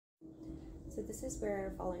So this is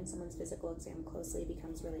where following someone's physical exam closely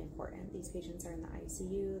becomes really important. These patients are in the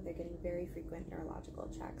ICU, they're getting very frequent neurological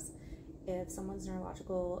checks. If someone's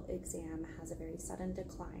neurological exam has a very sudden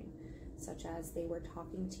decline, such as they were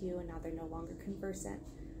talking to you and now they're no longer conversant,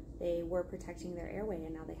 they were protecting their airway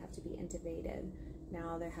and now they have to be intubated,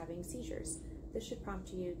 now they're having seizures, this should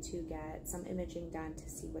prompt you to get some imaging done to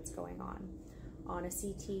see what's going on. On a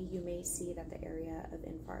CT, you may see that the area of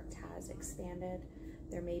infarct has expanded.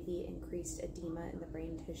 There may be increased edema in the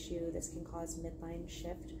brain tissue. This can cause midline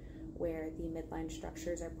shift, where the midline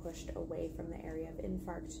structures are pushed away from the area of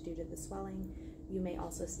infarct due to the swelling. You may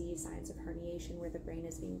also see signs of herniation, where the brain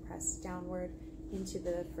is being pressed downward into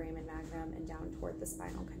the foramen magnum and down toward the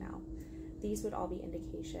spinal canal. These would all be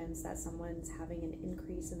indications that someone's having an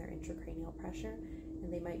increase in their intracranial pressure,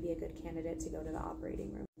 and they might be a good candidate to go to the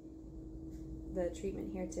operating room. The treatment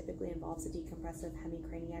here typically involves a decompressive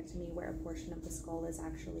hemicraniectomy, where a portion of the skull is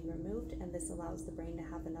actually removed, and this allows the brain to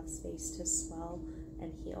have enough space to swell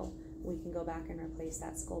and heal. We can go back and replace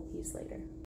that skull piece later.